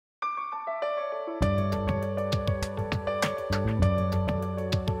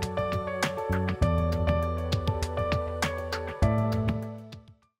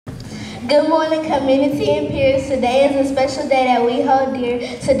Good morning, community and peers. Today is a special day that we hold dear.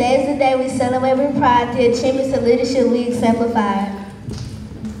 Today is the day we celebrate with pride the achievements of leadership we exemplify.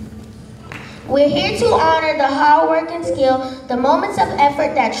 We're here to honor the hard work and skill, the moments of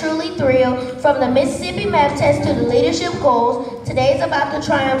effort that truly thrill. From the Mississippi Math Test to the leadership goals, today is about the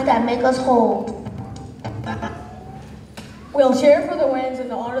triumphs that make us whole. We'll cheer for the wins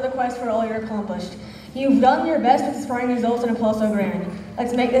and honor the quest for all you're accomplished. You've done your best with inspiring results and applause so grand.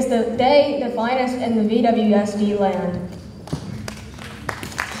 Let's make this the day the finest in the VWSD land.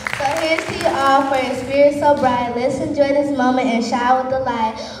 So here's to you all for your spirit so bright. Let's enjoy this moment and shine with the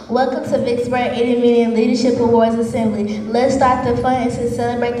light. Welcome to Vicksburg Intermediate Leadership Awards Assembly. Let's start the fun and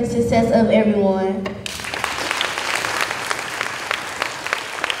celebrate the success of everyone.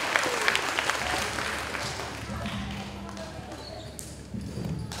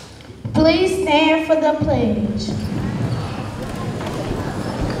 Please stand for the pledge.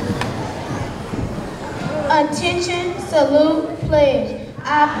 Attention, salute, pledge.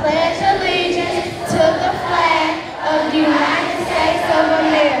 I pledge allegiance to the flag of the United States of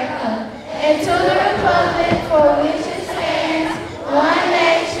America and to the republic for which it stands, one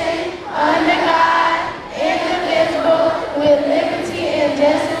nation, under God, indivisible, with liberty and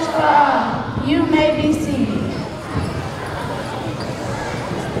justice for all. You may be seated.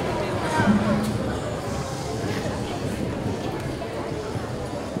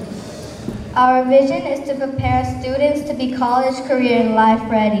 Our vision is to prepare students to be college, career, and life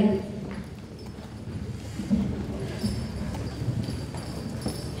ready.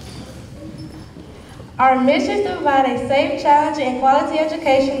 Our mission is to provide a safe, challenging, and quality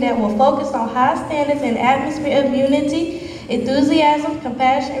education that will focus on high standards and atmosphere of unity, enthusiasm,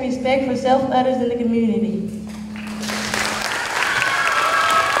 compassion, and respect for self, others, and the community.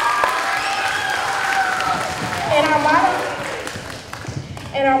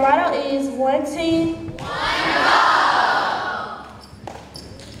 And our motto is one team, one goal.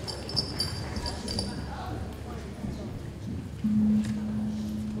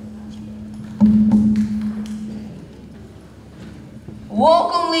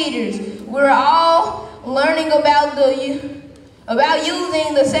 Welcome, leaders. We're all learning about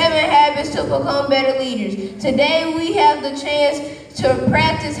using the 7 habits to become better leaders. Today we have the chance to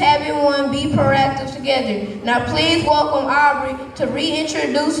practice habit 1, be proactive together. Now please welcome Aubrey to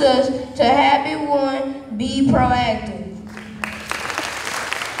reintroduce us to habit 1, be proactive.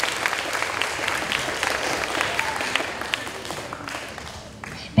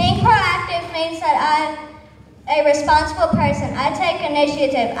 Being proactive means that I'm a responsible person. I take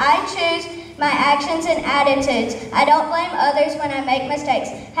initiative. I choose my actions and attitudes. I don't blame others when I make mistakes.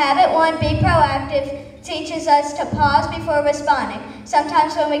 Habit 1, be proactive, teaches us to pause before responding.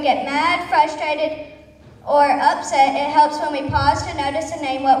 Sometimes when we get mad, frustrated, or upset, it helps when we pause to notice and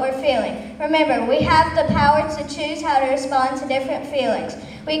name what we're feeling. Remember, we have the power to choose how to respond to different feelings.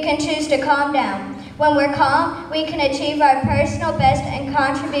 We can choose to calm down. When we're calm, we can achieve our personal best and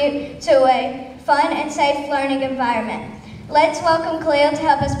contribute to a fun and safe learning environment. Let's welcome Khalil to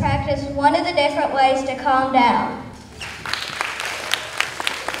help us practice one of the different ways to calm down.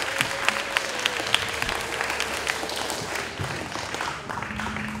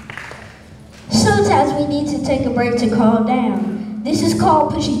 Sometimes we need to take a break to calm down. This is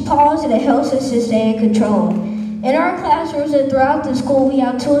called pushing pause, and it helps us to stay in control. In our classrooms and throughout the school, we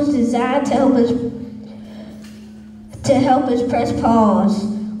have tools designed to help us press pause.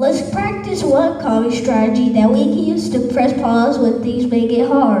 Let's practice one calming strategy that we can use to press pause when things may get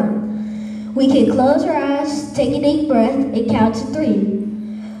hard. We can close our eyes, take a deep breath, and count to 3.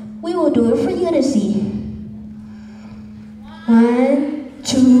 We will do it for unity. 1,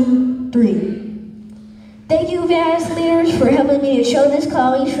 2, 3. Thank you, various leaders, for helping me to show this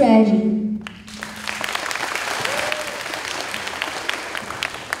calming strategy.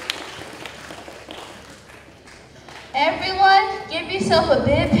 Everyone, give yourself a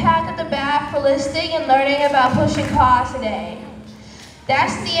big pat at the back for listening and learning about pushing pause today.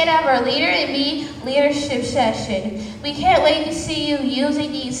 That's the end of our Leader and Me leadership session. We can't wait to see you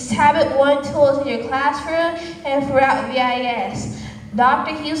using these Habit 1 tools in your classroom and throughout VIS.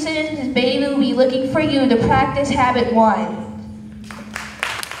 Dr. Houston and his baby will be looking for you to practice Habit 1.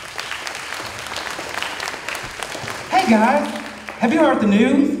 Hey guys, have you heard the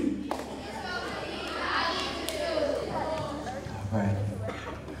news? All right.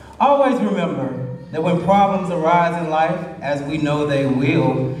 Always remember that when problems arise in life, as we know they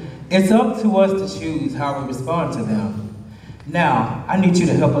will, it's up to us to choose how we respond to them. Now, I need you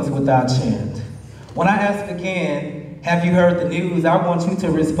to help us with our chant. When I ask again, have you heard the news? I want you to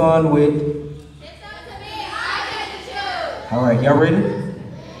respond with, it's up to me, I get to choose. All right, y'all ready?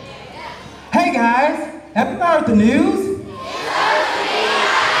 Hey guys, have you heard the news?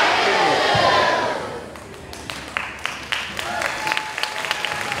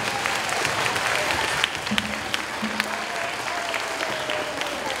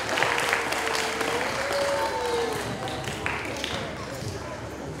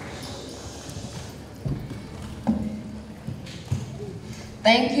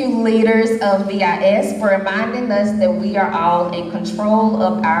 Thank you, leaders of VIS, for reminding us that we are all in control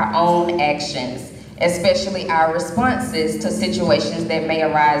of our own actions, especially our responses to situations that may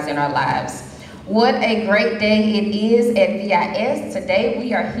arise in our lives. What a great day it is at VIS. Today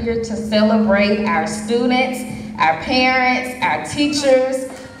we are here to celebrate our students, our parents, our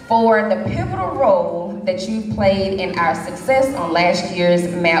teachers, for the pivotal role that you've played in our success on last year's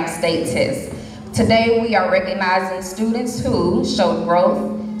MAP state test. Today we are recognizing students who showed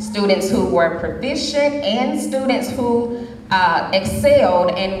growth, students who were proficient, and students who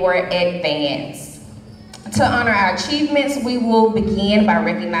excelled and were advanced. To honor our achievements, we will begin by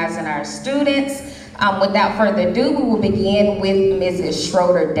recognizing our students. Without further ado, we will begin with Mrs.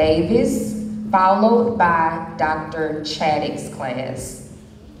 Schroeder Davis, followed by Dr. Chaddick's class.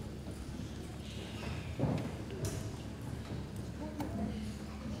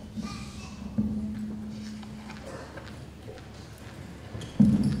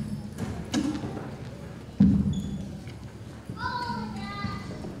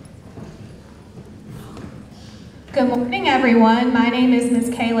 Good morning, everyone. My name is Ms.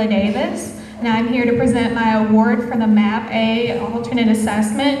 Kayla Davis, and I'm here to present my award for the MAP A alternate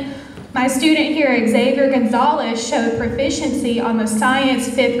assessment. My student here, Xavier Gonzalez, showed proficiency on the science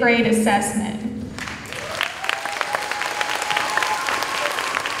 5th grade assessment.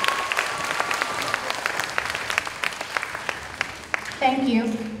 Thank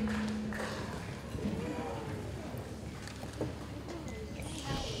you.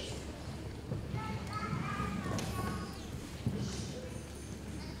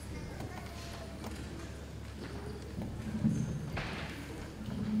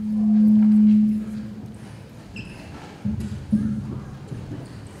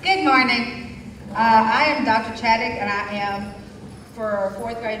 Good morning. I am Dr. Chaddick, and I am for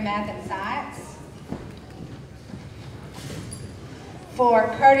 4th grade math and science. For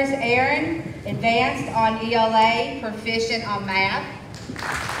Curtis Aaron, advanced on ELA, proficient on math.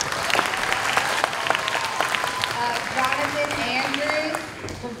 Jonathan Andrews,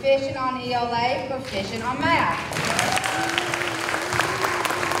 proficient on ELA, proficient on math.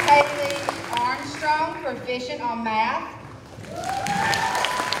 Kaylee Armstrong, proficient on math.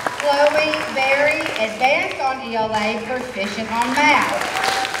 Chloe Berry, advanced on ELA, proficient on math.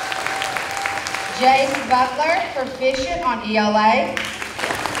 Jace Butler, proficient on ELA.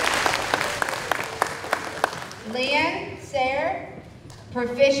 Lynn Sayre,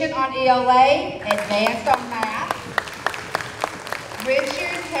 proficient on ELA, advanced on math.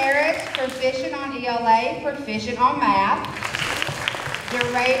 Richard Harris, proficient on ELA, proficient on math.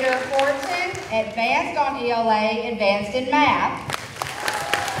 DeRaider Horton, advanced on ELA, advanced in math.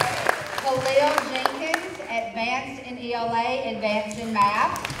 Khalil Jenkins, advanced in ELA, advanced in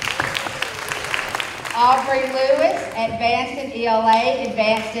math. Aubrey Lewis, advanced in ELA,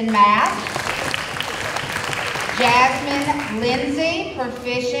 advanced in math. Jasmine Lindsay,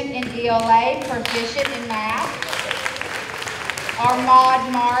 proficient in ELA, proficient in math.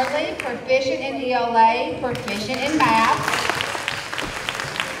 Armand Marley, proficient in ELA, proficient in math.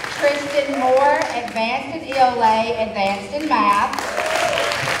 Tristan Moore, advanced in ELA, advanced in math.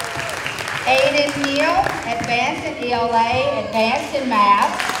 Aiden Neal, advanced in ELA, advanced in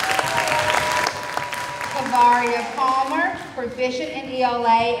math. Kavaria Palmer, proficient in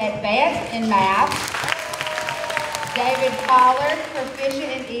ELA, advanced in math. David Pollard,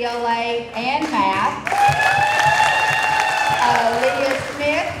 proficient in ELA and math. Leah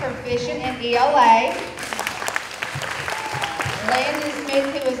Smith, proficient in ELA. Landon Smith,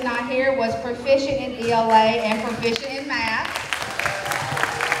 who is not here, was proficient in ELA and proficient in math.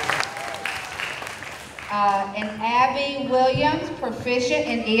 And Abby Williams, proficient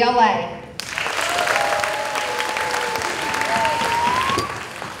in ELA.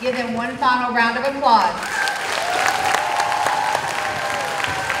 Give them one final round of applause.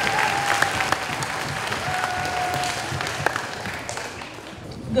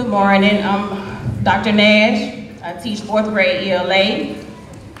 Good morning, I'm Dr. Nash. I teach 4th grade ELA.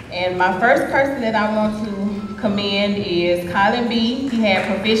 And my first person that I want to commend is Colin B. He had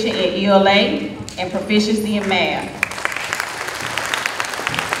proficient in ELA and proficiency in math.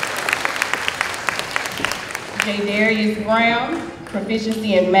 J. Darius Brown,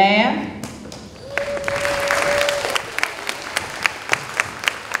 proficiency in math.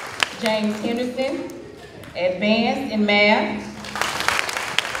 James Henderson, advanced in math.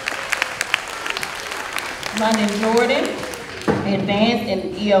 London Jordan, advanced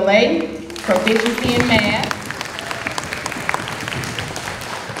in ELA, proficiency in math.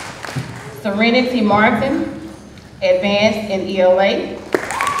 Serenity Martin, advanced in ELA.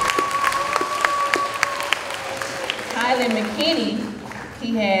 Kylan McKinney,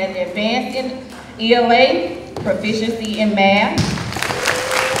 he had advanced in ELA, proficiency in math.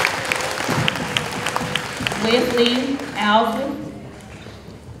 Wesley Alvin,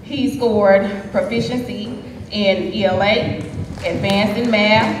 he scored proficiency in ELA, advanced in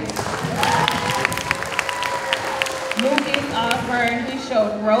math. Lucas Osborne, he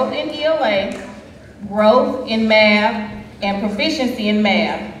showed growth in ELA, growth in math, and proficiency in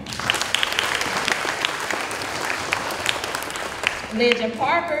math. Legend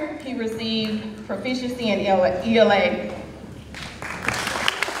Parker, he received proficiency in ELA.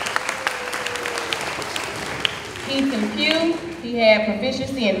 Ethan Pugh, he had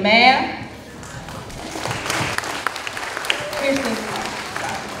proficiency in math.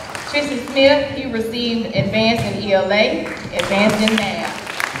 Tristan Smith, he received advanced in ELA, advanced in math.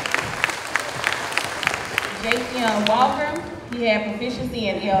 Jason Walker, he had proficiency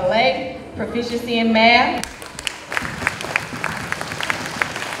in ELA, proficiency in math.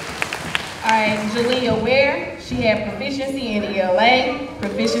 All right, Jalea Ware, she had proficiency in ELA,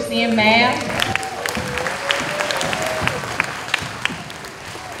 proficiency in math.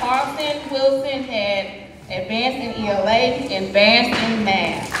 Carlton Wilson had advanced in ELA, advanced in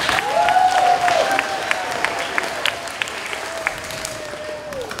math.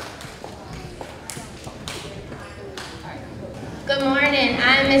 Good morning,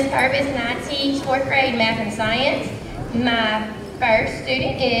 I'm Ms. Purvis and I teach 4th grade math and science. My first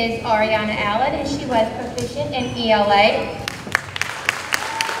student is Ariana Allen and she was proficient in ELA.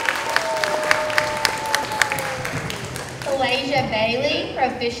 Kalasia Bailey,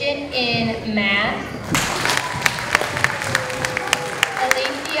 proficient in math.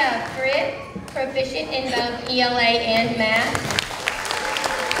 Alicia Fripp, proficient in both ELA and math.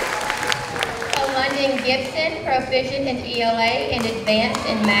 London Gibson, proficient in ELA and advanced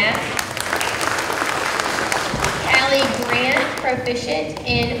in math. Callie Grant, proficient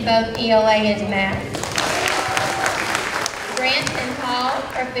in both ELA and math. Branson Hall,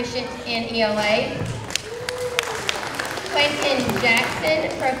 proficient in ELA. Quentin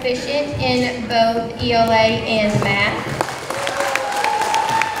Jackson, proficient in both ELA and math.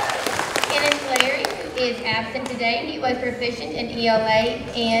 Kenneth Larry, who is absent today, he was proficient in ELA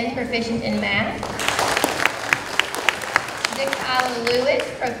and proficient in math. Kyla Lewis,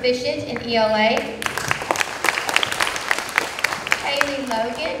 proficient in ELA. Haley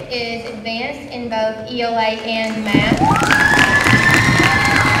Logan is advanced in both ELA and math.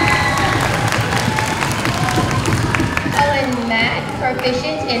 Owen Mack,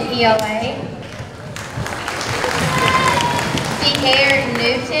 proficient in ELA. Sierra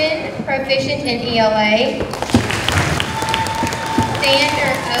Newton, proficient in ELA.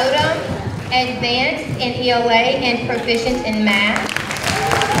 Sander Odom, advanced in ELA and proficient in math.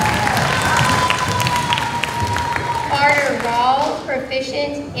 Carter Rawls,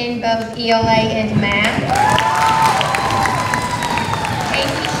 proficient in both ELA and math.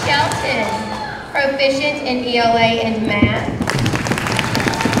 Casey Shelton, proficient in ELA and math.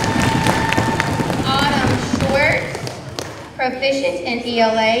 Autumn Schwartz, proficient in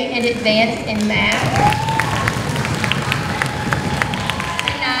ELA and advanced in math.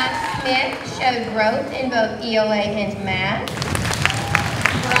 Smith showed growth in both ELA and math.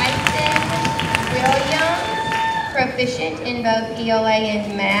 Bryson Williams, proficient in both ELA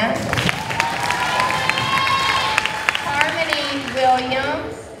and math. Harmony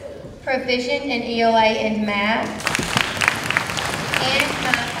Williams, proficient in ELA and math. And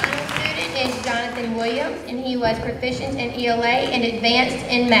my final student is Jonathan Williams, and he was proficient in ELA and advanced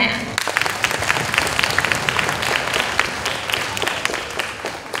in math.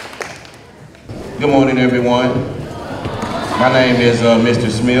 Good morning, everyone. My name is Mr.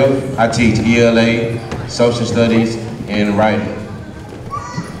 Smith. I teach ELA, Social Studies, and Writing.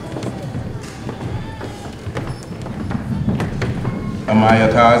 Amaya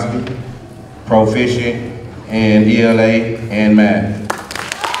Cosby, proficient in ELA and math.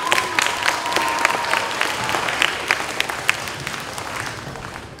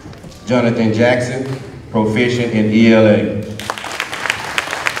 Jonathan Jackson, proficient in ELA.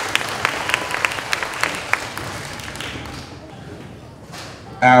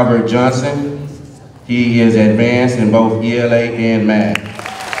 Albert Johnson, he is advanced in both ELA and math.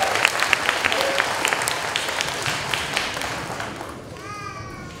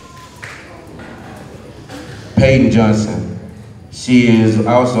 Peyton Johnson. She is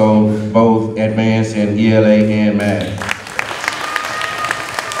also both advanced in ELA and math.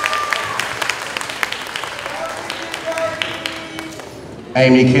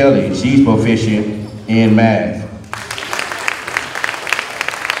 Amy Kelly, she's proficient in math.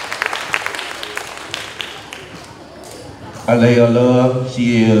 Alea Love,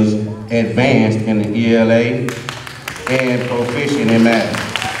 she is advanced in the ELA and proficient in math.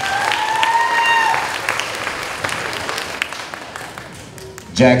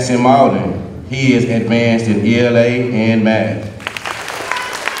 Jackson Malden, he is advanced in ELA and math.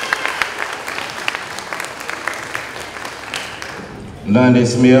 London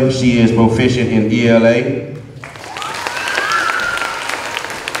Smith, she is proficient in ELA.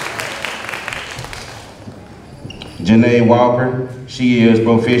 Janae Walker, she is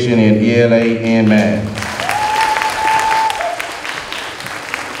proficient in ELA and math.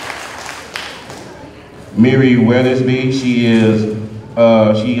 Miri Weathersby, she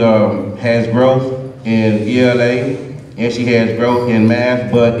has growth in ELA and she has growth in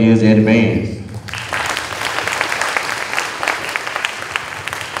math but is advanced.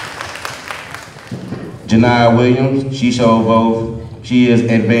 Janiyah Williams, she showed both. She is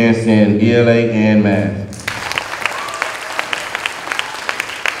advanced in ELA and math.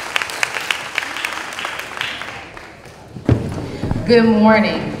 Good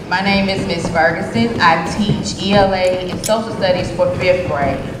morning. My name is Ms. Ferguson. I teach ELA and social studies for 5th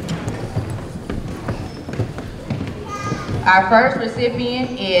grade. Our first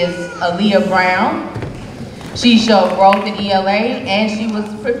recipient is Aaliyah Brown. She showed growth in ELA and she was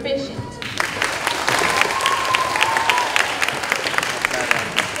proficient.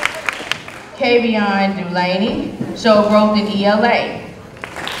 Kavion Dulaney showed growth in ELA.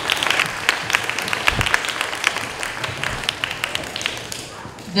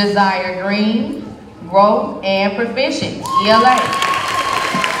 Desire Green, growth and proficient, ELA.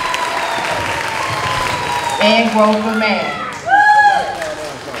 And growth for math.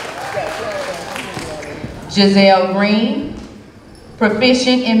 Giselle Green,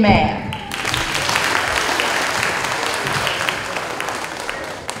 proficient in math.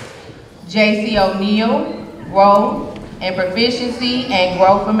 JC O'Neill, growth and proficiency and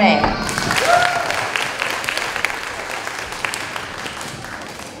growth for math.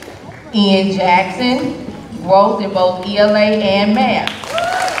 Ian Jackson, growth in both ELA and math.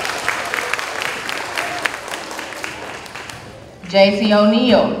 JC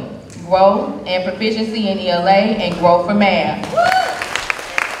O'Neill, growth and proficiency in ELA and growth for math.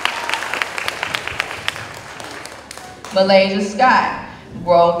 Malaysia Scott,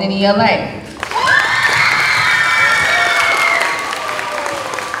 growth in ELA.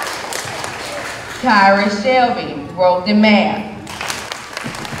 Kyra Shelby, growth in math.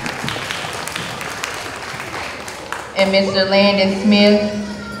 And Mr. Landon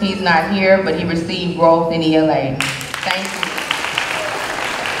Smith, he's not here, but he received growth in ELA. Thank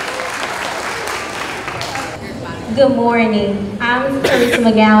you. Good morning. I'm Teresa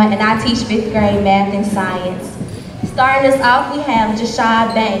McGowan, and I teach 5th grade math and science. Starting us off, we have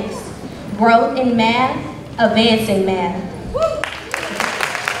Jashad Banks, growth in math, advance in math.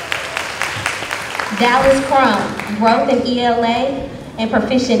 Dallas Crum, growth in ELA and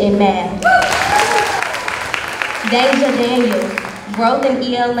proficient in math. Deja Daniels, growth in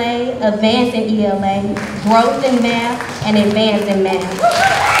ELA, advance in ELA, growth in math, and advance in math.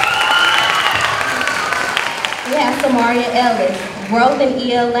 We have Samaria Ellis, growth in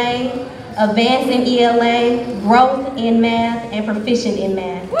ELA, advance in ELA, growth in math, and proficient in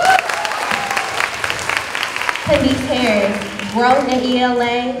math. Khadis Harris, growth in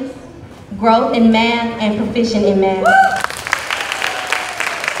ELA, growth in math, and proficient in math.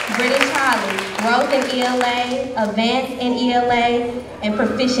 Brittany Holly, growth in ELA, advance in ELA, and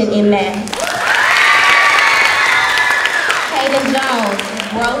proficient in math. Hayden Jones,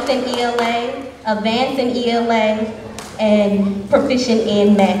 growth in ELA, advance in ELA, and proficient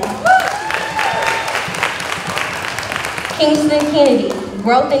in math. Kingston Kennedy,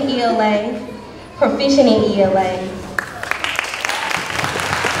 growth in ELA, proficient in ELA.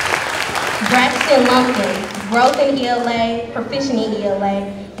 Braxton Lumpkin, growth in ELA, proficient in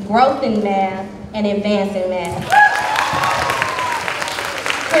ELA, growth in math, and advance in math.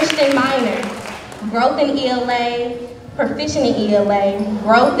 Christian Minor, growth in ELA, proficient in ELA,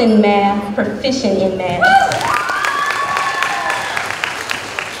 growth in math, proficient in math.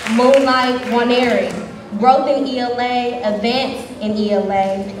 Moonlight Waneri, growth in ELA, advance in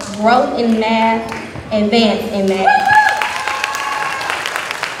ELA, growth in math, advance in math.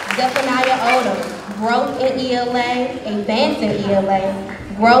 Zephaniah Odom, growth in ELA, advance in ELA,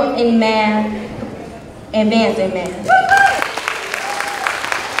 growth in math, advance in math.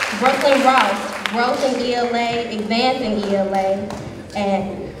 Brooklyn Ross, growth in ELA, advance in ELA.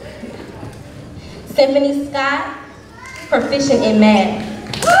 And Symphony Scott, proficient in math.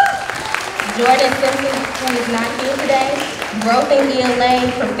 Jordan Simpson, who is not here today, growth in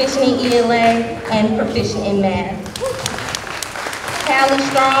ELA, proficient in ELA, and proficient in math. Callie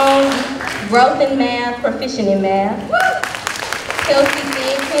Strong, growth in math, proficient in math. Kelsey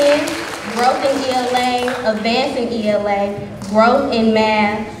Thigpen, growth in ELA, advance in ELA, growth in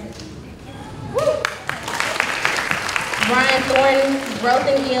math. Brian Thornton, growth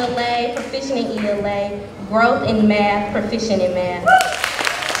in ELA, proficient in ELA, growth in math, proficient in math.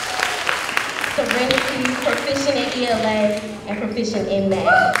 Serenity, proficient in ELA, and proficient in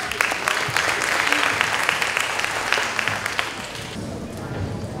math.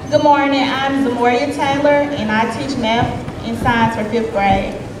 Good morning, I'm Zamoria Taylor, and I teach math and science for 5th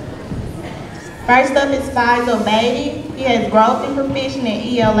grade. First up is Faisal Beatty. He has growth and proficient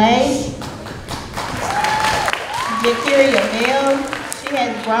in ELA. Jakiria Bell, she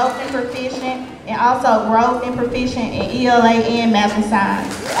has growth and proficient, and also growth and proficient in ELA and math and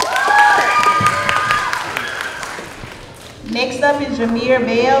science. Next up is Jameer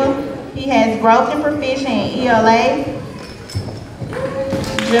Bell. He has growth and proficient in ELA.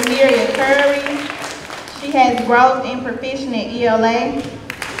 Jameria Curry, she has growth and proficient in ELA.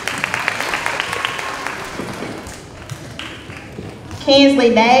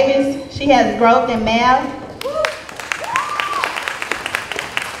 Kinsley Davis, she has growth in math.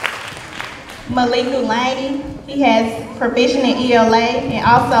 Malik Laney, he has proficient in ELA and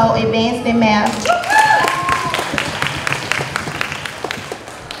also advanced in math.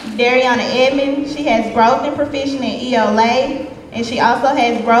 Dariana Edmond, she has growth and proficient in ELA, and she also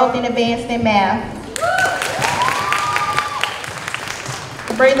has growth and advanced in math.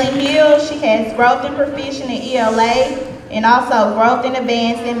 Breland Hill, she has growth and proficient in ELA, and also growth and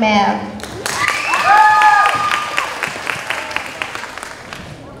advanced in math.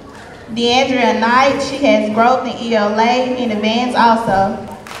 Deandra Knight, she has growth in ELA and advanced also.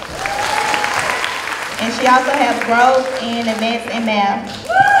 And she also has growth and advanced in math.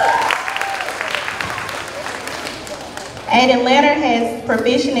 Aiden Leonard has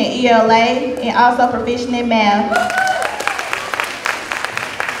proficient in ELA and also proficient in math.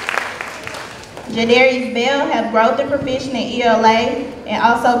 Jadarius Bell has growth and proficient in ELA and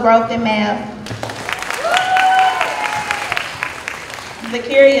also growth in math.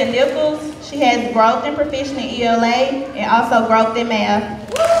 Zakiria Nichols, she has growth and proficient in ELA and also growth in math.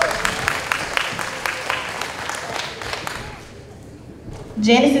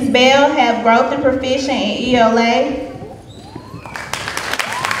 Genesis Bell has growth and proficient in ELA.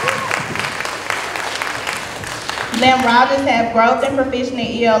 Lynn Rogers has growth and proficient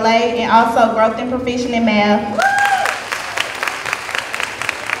in ELA and also growth and proficient in math.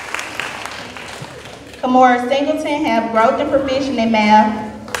 Kamora Singleton has growth and proficient in math.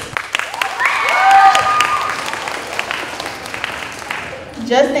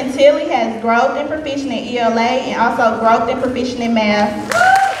 Justin Tilley has growth and proficient in ELA and also growth and proficient in math.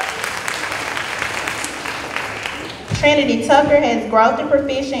 Trinity Tucker has growth and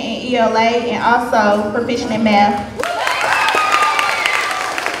proficient in ELA and also proficient in math.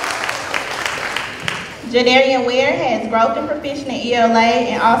 Jadarian Ware has growth and proficient in ELA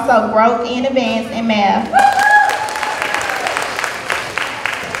and also growth and advanced in math.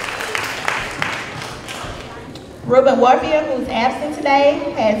 Ruben Warfield, who's absent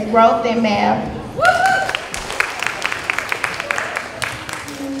today, has growth in math.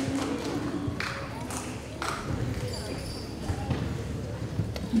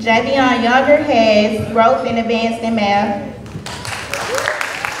 Javion Younger has growth and advanced in math.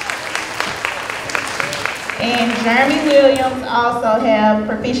 And Jeremy Williams also have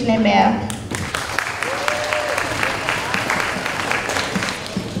proficient in math.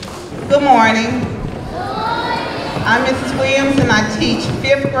 Good morning. I'm Mrs. Williams and I teach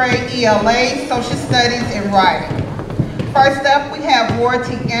 5th grade ELA, Social Studies, and Writing. First up, we have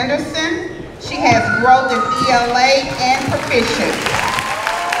Warty Anderson. She has growth in ELA and proficient.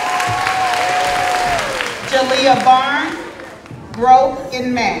 Jalea Barnes, growth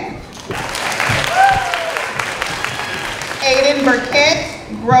in math. Aiden Burkett,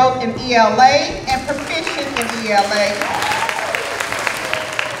 growth in ELA and proficient in ELA.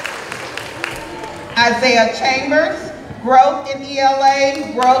 Isaiah Chambers, growth in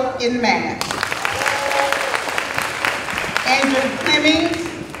ELA, growth in math. Andrew Clemmings,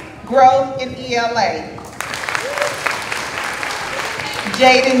 growth in ELA.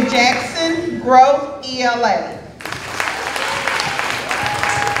 Jaden Jackson, growth ELA.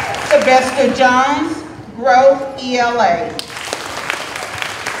 Sylvester Jones, Growth, ELA.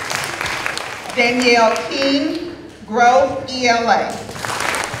 Danielle King, Growth, ELA.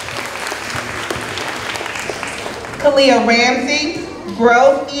 Kalia Ramsey,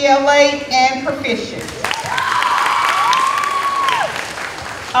 Growth, ELA and Proficient.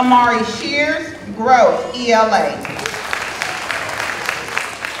 Amari Shears, Growth, ELA.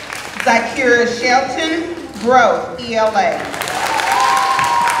 Zakira Shelton, Growth, ELA.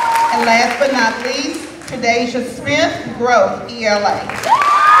 And last but not least, Tredasia Smith, Growth, ELA.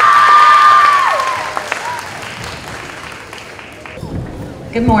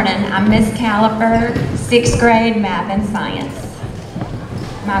 Good morning, I'm Miss Caliper, 6th grade Math and Science.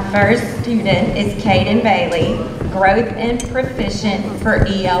 My first student is Kaden Bailey, Growth and Proficient for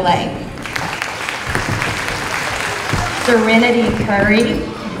ELA. Serenity Curry,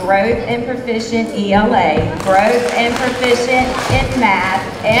 Growth and Proficient ELA, Growth and Proficient in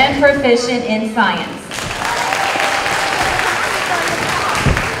Math, and Proficient in Science.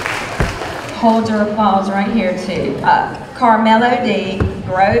 Hold your applause right here too. Carmelo D,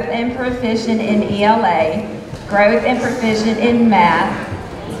 Growth and Proficient in ELA, Growth and Proficient in Math,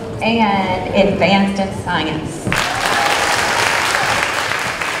 and Advanced in Science.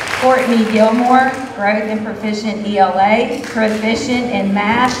 Courtney Gilmore, Growth and Proficient ELA, Proficient in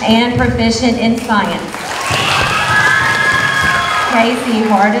Math, and Proficient in Science. Casey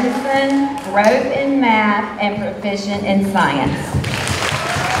Hardinson, Growth in Math, and Proficient in Science.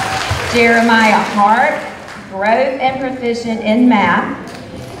 Jeremiah Hart, Growth and Proficient in Math.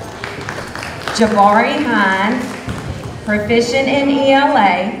 Jabari Hines, Proficient in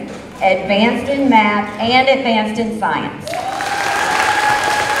ELA, Advanced in Math, and Advanced in Science.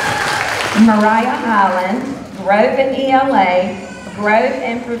 Mariah Highland, Growth in ELA, Growth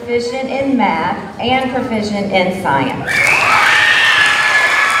and Proficient in Math, and Proficient in Science.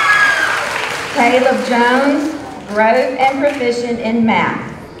 Caleb Jones, Growth and Proficient in Math.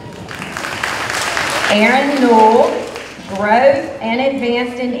 Aaron Newell, Growth and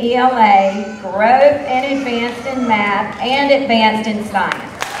Advanced in ELA, Growth and Advanced in Math, and Advanced in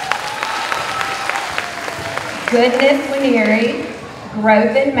Science. Goodness Winery,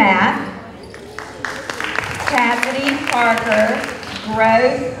 Growth in Math. Cassidy Parker,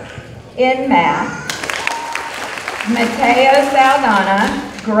 Growth in Math. Mateo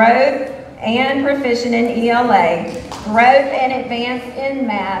Saldana, Growth and Proficient in ELA, Growth and Advanced in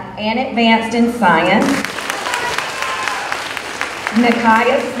Math, and Advanced in Science.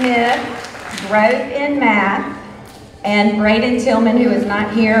 Nakia Smith, Growth in Math, and Braden Tillman, who is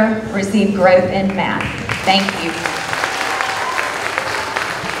not here, received Growth in Math. Thank you.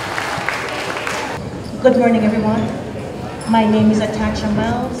 Good morning, everyone. My name is Atacha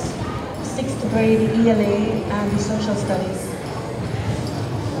Miles, 6th grade ELA and Social Studies.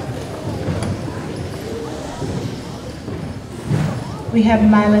 We have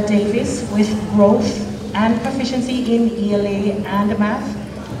Myla Davis with Growth and Proficiency in ELA and Math,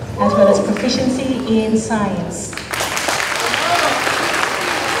 as well as Proficiency in Science.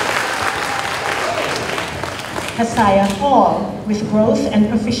 Hasiah Hall with Growth and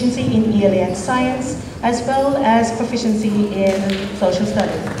Proficiency in ELA and Science, as well as Proficiency in Social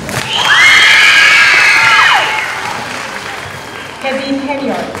Studies. Kevin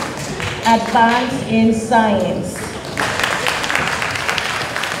Henniard, Advanced in Science.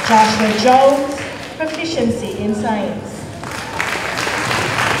 Joshua Jones, Proficiency in Science.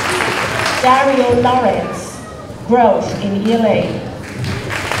 Dario Lawrence, Growth in ELA.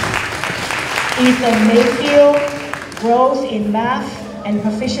 Ethan Mayfield, Growth in Math and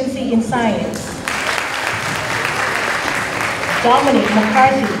Proficiency in Science. Dominic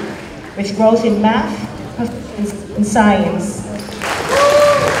McCarthy, with Growth in Math, Proficiency in Science.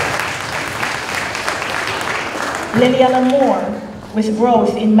 Liliana Moore, with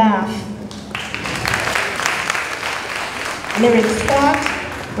Growth in Math. Lyric Scott,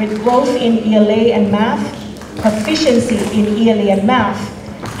 with Growth in ELA and Math, Proficiency in ELA and Math,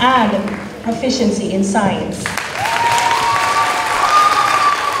 and Proficiency in Science.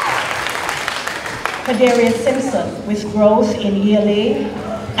 Kadarius Simpson, with Growth in ELA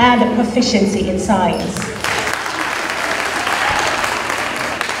and Proficiency in Science.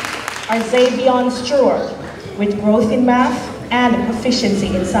 Arzavion Stewart, with Growth in Math and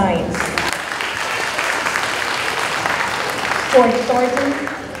Proficiency in Science. Ford Thornton,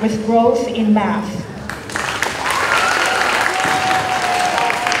 with Growth in Math.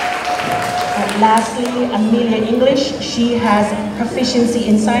 And lastly, Amelia English, she has Proficiency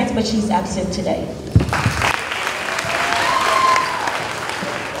in Science, but she's absent today.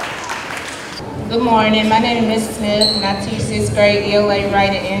 Good morning, my name is Miss Smith, and I teach 6th grade ELA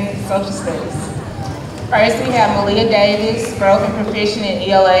Writing and Social Studies. First, we have Malia Davis, growth and proficient in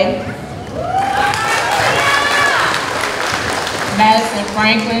ELA. Madison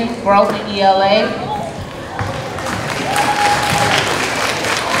Franklin, growth in ELA.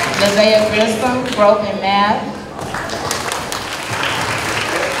 Lizaya Grissom, growth in math.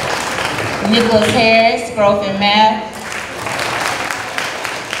 Nicholas Harris, growth in math.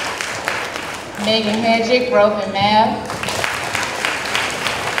 Megan Hedrick, growth in math.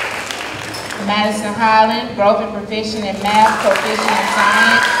 Madison Highland, growth and proficient in math, proficient in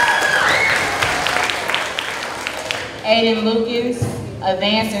science. Aiden Lucas,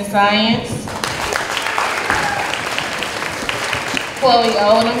 advanced in science. Chloe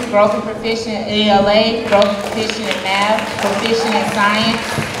Odom, growth and proficient in ELA, growth and proficient in math, proficient in science.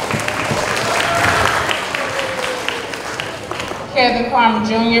 Kevin Palmer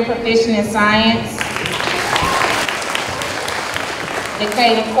Jr., proficient in science.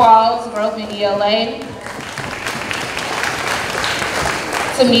 Decatur Qualls, growth in ELA.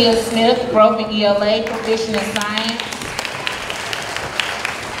 Tamia Smith, growth in ELA, proficient in science.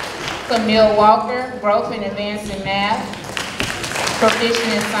 Camille Walker, growth and advanced in math,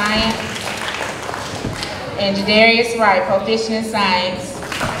 proficient in science. And Jadarius Wright, proficient in science.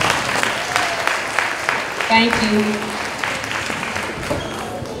 Thank you.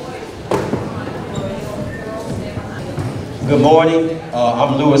 Good morning,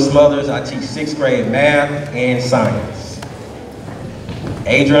 I'm Lewis Smothers. I teach 6th grade math and science.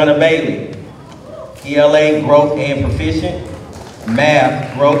 Adriana Bailey, ELA growth and proficient,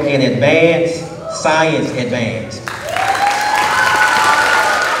 math growth and advanced, science advanced.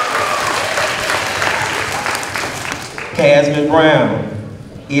 Casman Brown,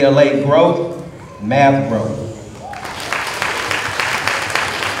 ELA growth, math growth.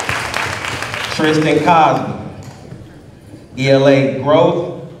 Tristan Cosby, ELA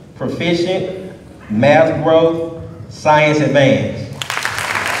growth, proficient, math growth, science advanced.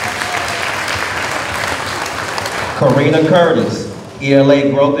 Karina Curtis,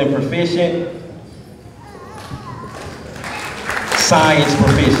 ELA growth and proficient, science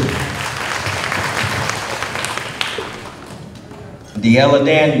proficient. Deella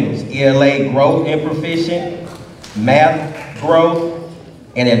Daniels, ELA growth and proficient, math growth,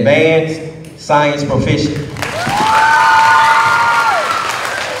 and advanced, science proficient.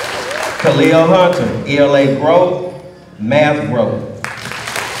 Khalil Hunter, ELA growth, math growth.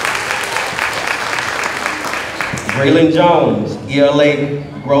 Braylon Jones, ELA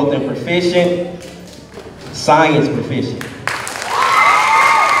growth and proficient, science proficient.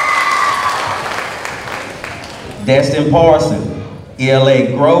 Destin Parson,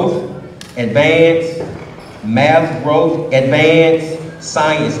 ELA growth, advanced, math growth, advanced,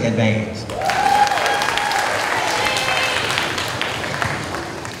 science advanced.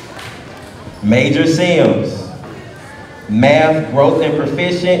 Major Sims, math growth and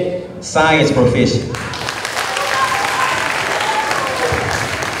proficient, science proficient.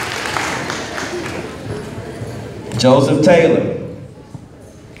 Joseph Taylor,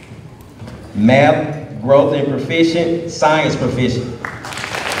 math growth and proficient, science proficient.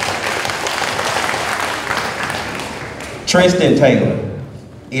 Tristan Taylor,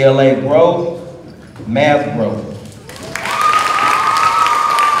 ELA growth, math growth.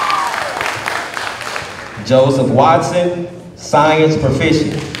 Joseph Watson, science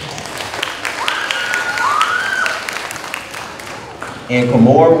proficient. And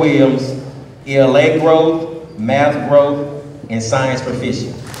Kamora Williams, ELA growth, math growth, and science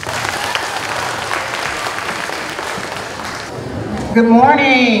proficient. Good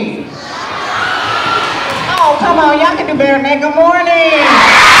morning. Oh, come on, y'all can do better than that. Good morning.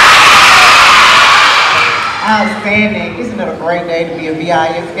 Outstanding. Isn't it a great day to be a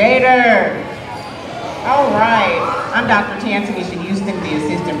VIS Gator? All right, I'm Dr. Tanisha Houston, the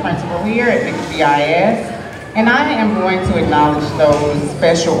assistant principal here at VIS, and I am going to acknowledge those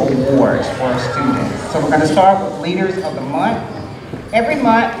special awards for our students. So we're going to start with Leaders of the Month. Every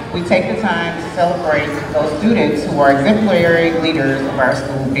month, we take the time to celebrate those students who are exemplary leaders of our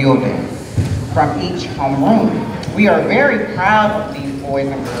school building from each homeroom. We are very proud of these boys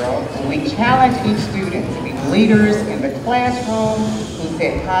and girls, and we challenge each student to be leaders in the classroom who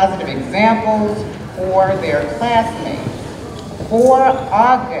set positive examples for their classmates. For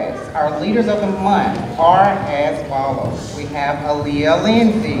August, our Leaders of the Month are as follows. We have Aaliyah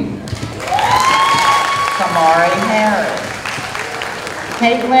Lindsay, Kamari Harris,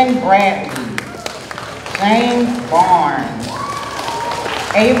 Caitlin Bradley, James Barnes,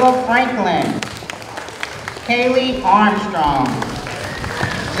 Ava Franklin, Kaylee Armstrong,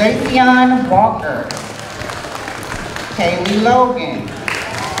 Jason Walker, Kaylee Logan,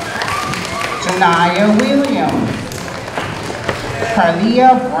 Zanaya Williams,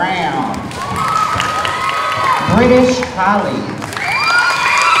 Carlia Brown, British Holly,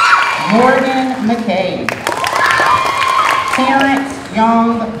 Morgan McKay, Terrence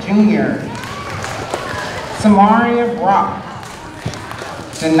Young Jr., Samaria Brock,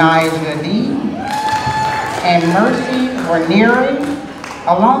 Janaya Lee, and Mercy Ranieri,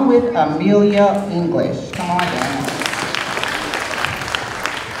 along with Amelia English. Come on down.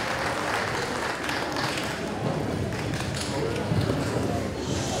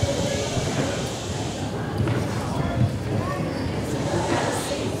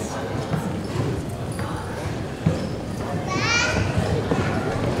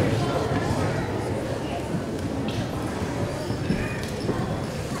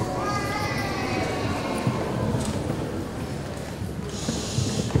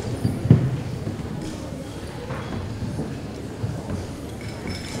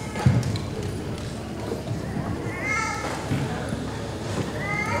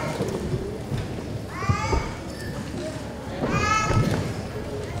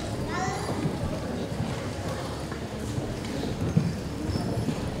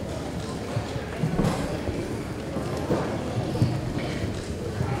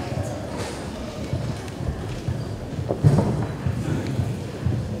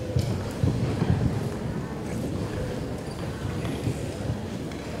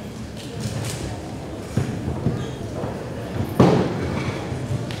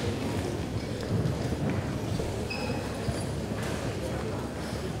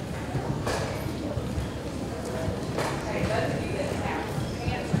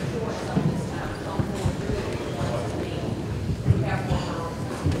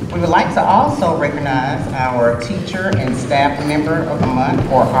 We would like to also recognize our Teacher and Staff Member of the Month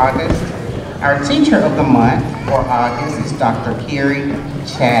for August. Our Teacher of the Month for August is Dr. Carrie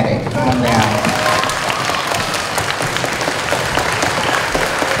Chaddick. Come on down.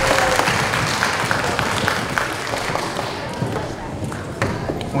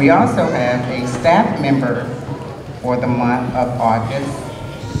 We also have a staff member for the month of August,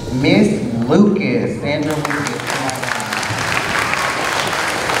 Miss Lucas, Sandra Lucas.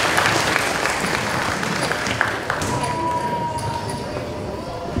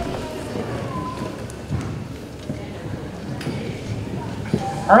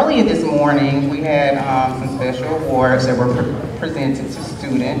 Earlier this morning, we had some special awards that were presented to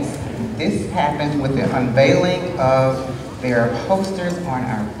students. This happened with the unveiling of their posters on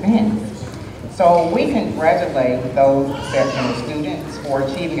our fence. So we congratulate those exceptional students for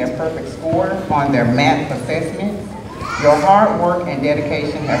achieving a perfect score on their math assessments. Your hard work and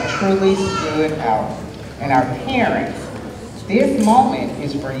dedication have truly stood out. And our parents, this moment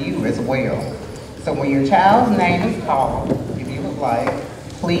is for you as well. So when your child's name is called, if you would like,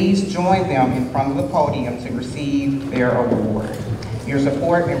 please join them in front of the podium to receive their award. Your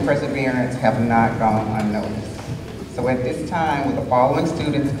support and perseverance have not gone unnoticed. So at this time, will the following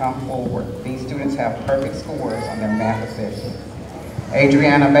students come forward? These students have perfect scores on their math assessments.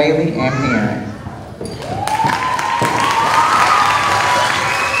 Adriana Bailey and parent.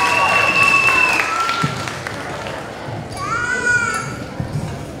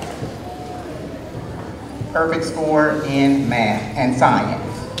 Perfect score in math and science.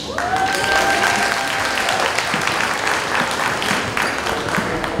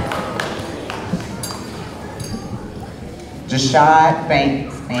 Jashad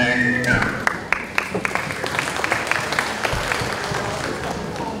Banks and family.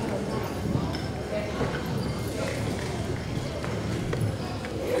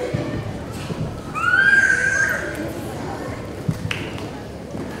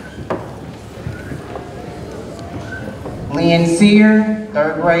 Lynn Sear,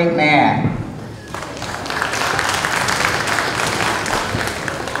 3rd grade math.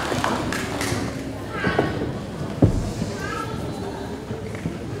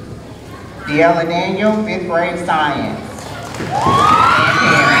 Deella Daniel, 5th grade science. And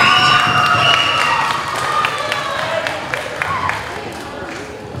parent.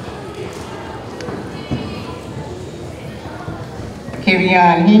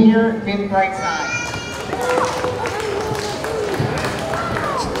 Kivion Hinier, 5th grade science.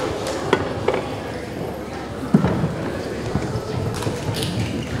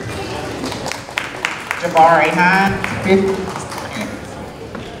 Jabari Hines, 5th.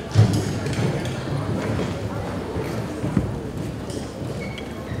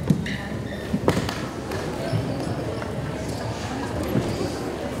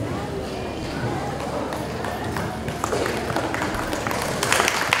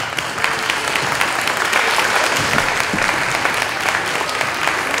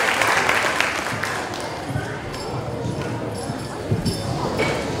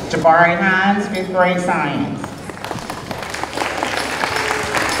 Jabari Hines, 5th grade science.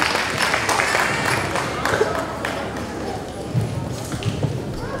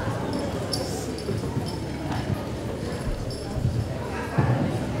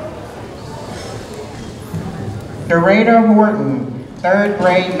 Dorada Horton, 3rd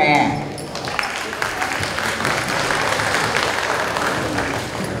grade math.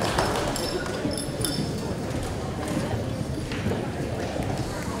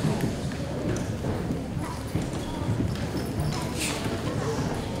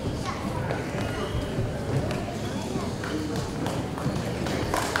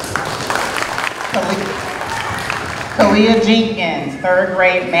 Kalia Jenkins, 3rd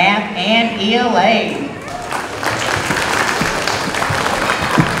grade math and ELA.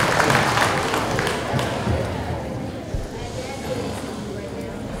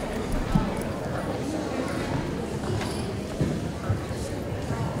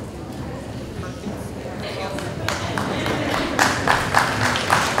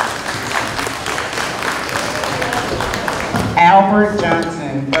 Albert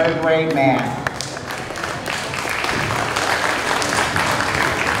Johnson, 3rd grade math.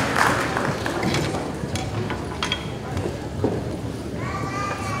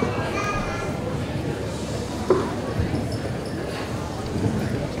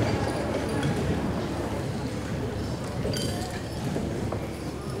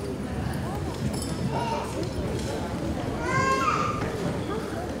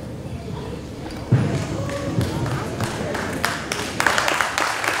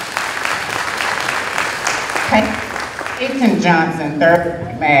 Ethan Johnson, 3rd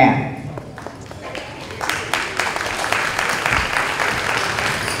grade math.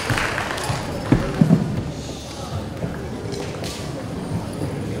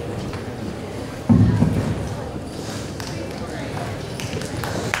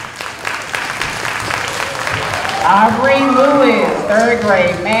 Aubrey Lewis, 3rd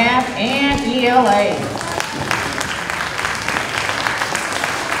grade math and ELA.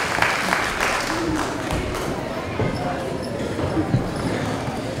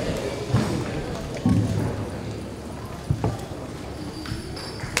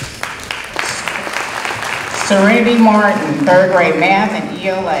 Serenity Martin, 3rd grade math and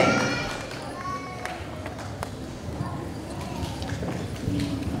ELA.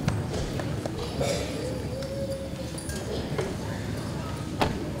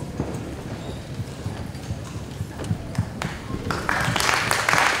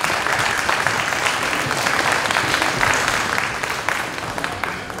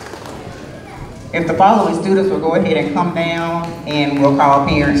 If the following students will go ahead and come down, and we'll call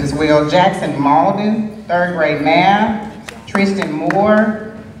parents as well. Jackson Malden, 3rd grade math. Tristan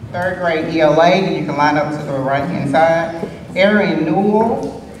Moore, 3rd grade ELA, and you can line up to the right hand side. Erin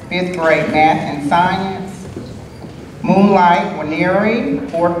Newell, 5th grade math and science. Moonlight Waneri,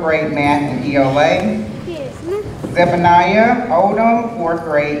 4th grade math and ELA. Zephaniah Odom, 4th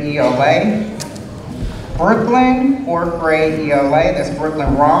grade ELA. Brooklyn, 4th grade ELA, that's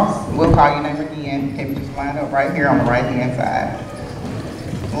Brooklyn Ross. We'll call your name again. Can you just line up right here on the right hand side.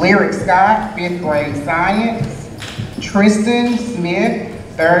 Lyric Scott, 5th grade science. Tristan Smith,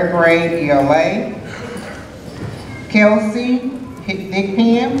 3rd grade ELA. Kelsey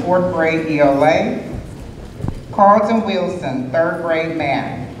Dickpen, 4th grade ELA. Carlton Wilson, 3rd grade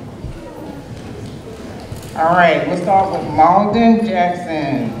math. All right, we'll start with Malden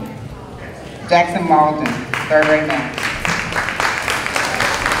Jackson. Jackson Malden, 3rd grade math.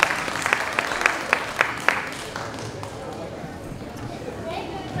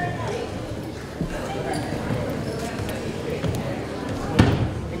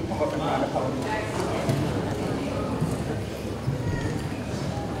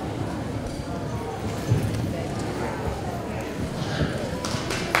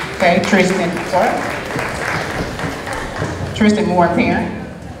 Okay, Tristan, what? Tristan Moore, parent.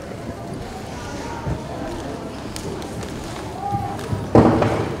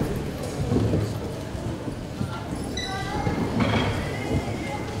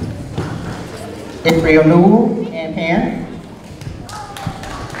 Israel Newell and parent.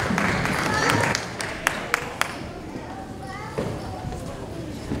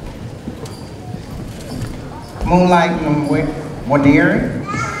 Moonlight Waneri.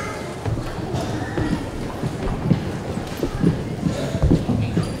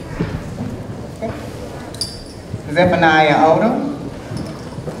 Zephaniah Odom.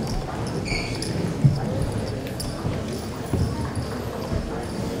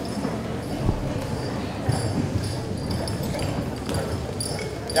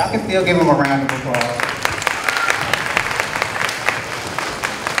 Y'all can still give him a round of applause.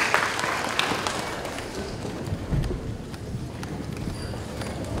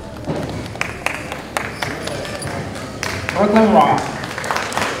 Brooklyn Rock.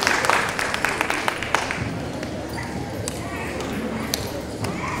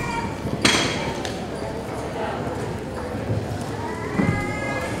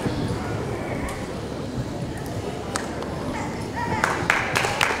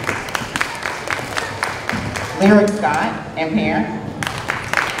 Lyric Scott and parent.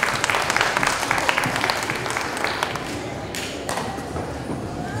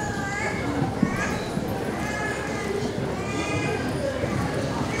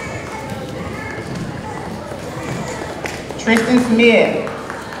 Tristan Smith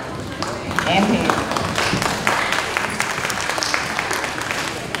and parent.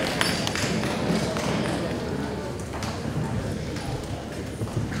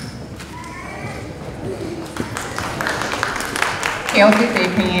 Kelsey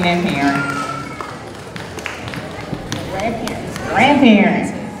Pippin and parents.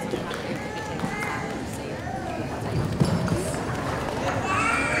 Grandparents.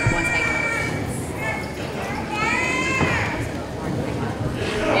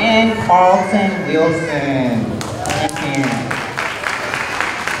 And Carlton Wilson and parents.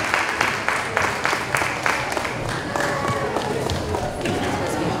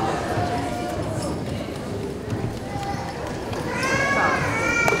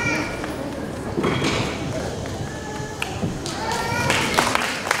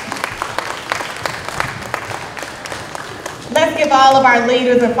 Let's give all of our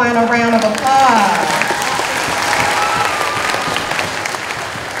leaders a final round of applause.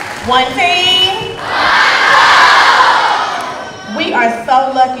 One team. We are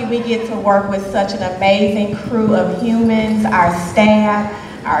so lucky we get to work with such an amazing crew of humans, our staff,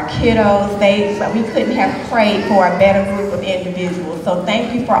 our kiddos. We couldn't have prayed for a better group of individuals. So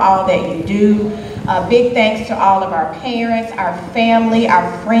thank you for all that you do. Big thanks to all of our parents, our family,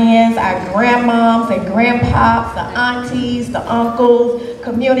 our friends, our grandmoms and grandpops, the aunties, the uncles,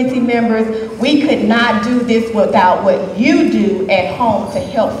 community members. We could not do this without what you do at home to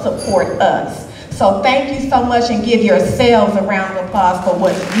help support us. So thank you so much, and give yourselves a round of applause for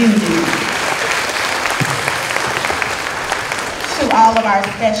what you do. To all of our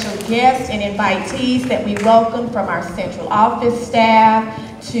special guests and invitees that we welcome, from our central office staff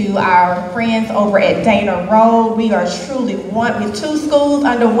to our friends over at Dana Road. We are truly one, with two schools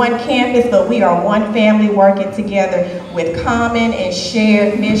under one campus, but we are one family working together with common and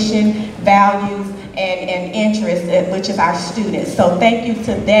shared mission, values, and interests, which is our students. So thank you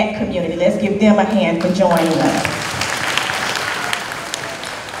to that community. Let's give them a hand for joining us.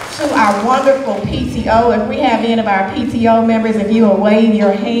 To our wonderful PTO, if we have any of our PTO members, if you will wave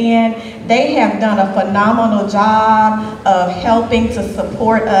your hand, they have done a phenomenal job of helping to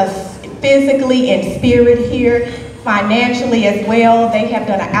support us physically and spirit here, financially as well. They have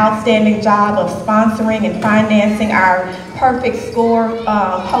done an outstanding job of sponsoring and financing our Perfect Score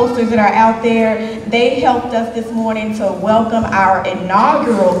posters that are out there. They helped us this morning to welcome our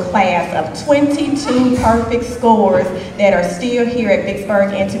inaugural class of 22 Perfect Scores that are still here at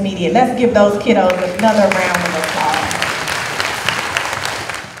Vicksburg Intermediate. Let's give those kiddos another round of